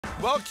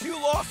Well, Q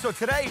lost, so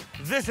today,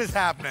 this is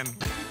happening.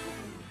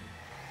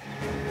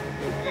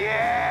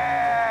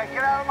 Yeah!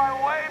 Get out of my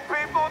way,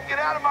 people! Get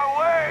out of my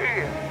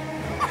way!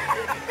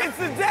 It's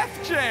the death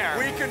chair!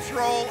 We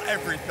control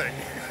everything.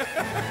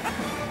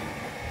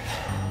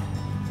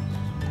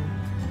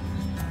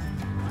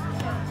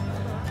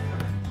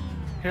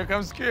 Here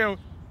comes Q.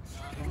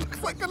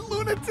 Looks like a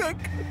lunatic.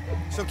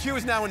 So Q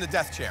is now in the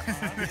death chair.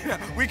 Yeah,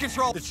 we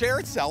control the chair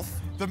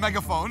itself, the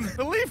megaphone,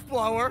 The leaf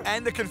blower.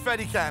 and the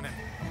confetti cannon.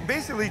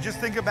 Basically, just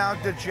think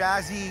about the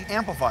jazzy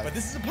amplifier. But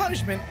this is a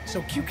punishment,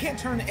 so Q can't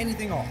turn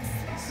anything off.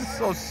 This is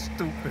so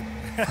stupid.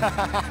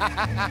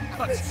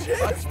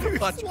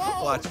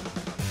 Watch.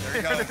 There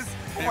he goes.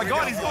 Oh my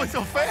God, he's going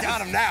so fast.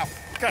 Got him now.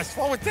 Gotta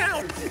slow it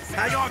down.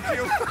 Hang on,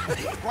 Q.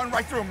 Run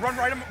right through him. Run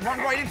right into him. Run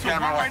right into him.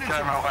 Get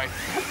out of my way.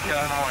 Get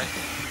out of my way.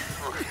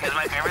 It's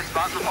my favorite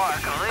spot in the park.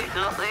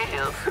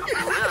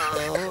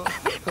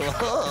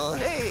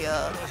 Hey,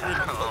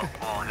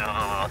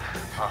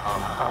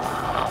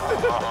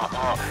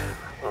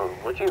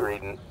 What you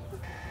reading?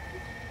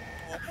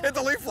 Hit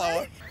the leaf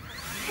blower.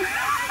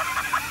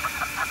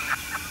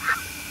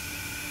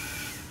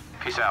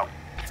 Peace out.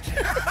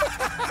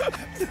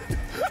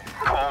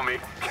 Call me.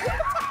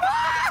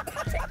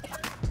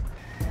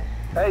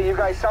 Hey, you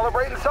guys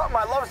celebrating something?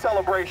 I love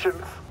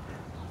celebrations.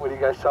 What are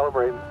you guys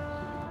celebrating?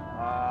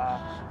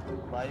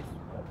 life.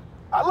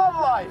 I love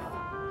life.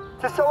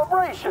 It's a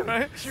celebration.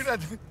 Shoot at...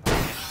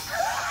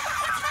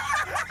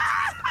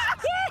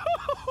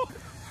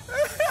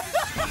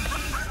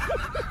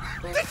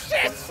 The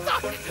chair's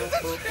stuck.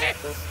 The chair.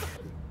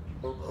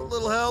 A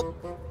little help.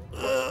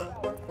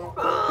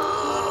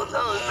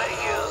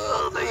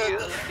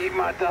 Thank you. Eat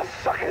my dust,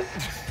 suckers.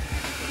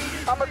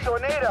 I'm a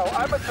tornado.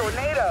 I'm a silly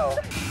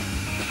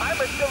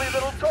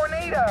little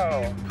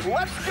tornado.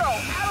 Let's go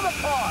out of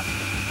the park.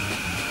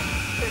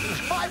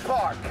 It's my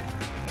park.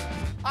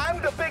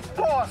 I'm the big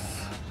boss.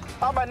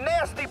 I'm a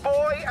nasty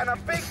boy and a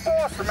big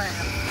boss man.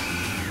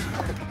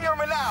 Hear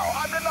me now.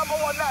 I'm the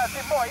 #1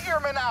 nasty boy. Hear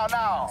me now.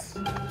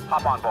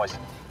 Hop on, boys.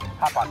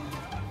 Hop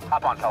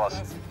on,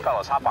 fellas.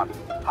 Hop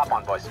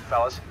on, boys.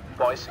 Fellas,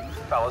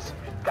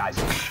 guys.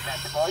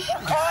 Nasty boys.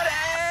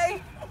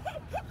 Party!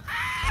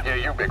 Yeah,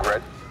 you, Big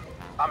Red.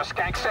 I'm a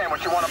skank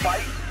sandwich. You want a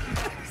bite?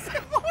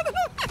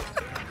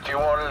 Do you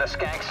order the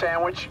skank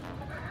sandwich?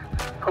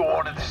 Who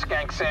ordered the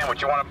skank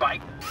sandwich? You want a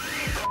bite?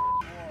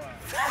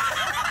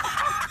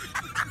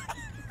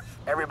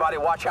 Everybody,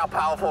 watch how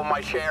powerful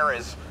my chair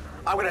is.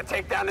 I'm gonna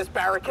take down this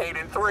barricade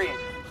in 3,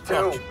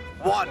 2,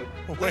 1.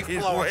 Wait.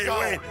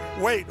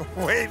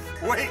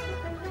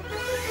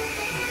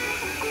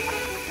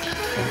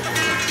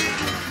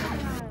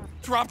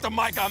 Drop the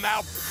mic, I'm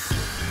out.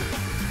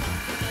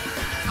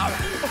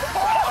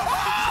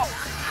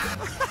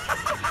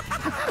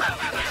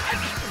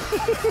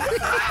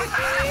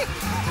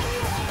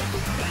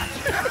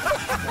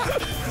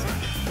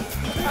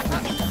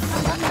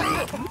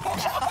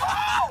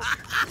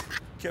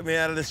 Get me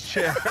out of this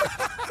chair.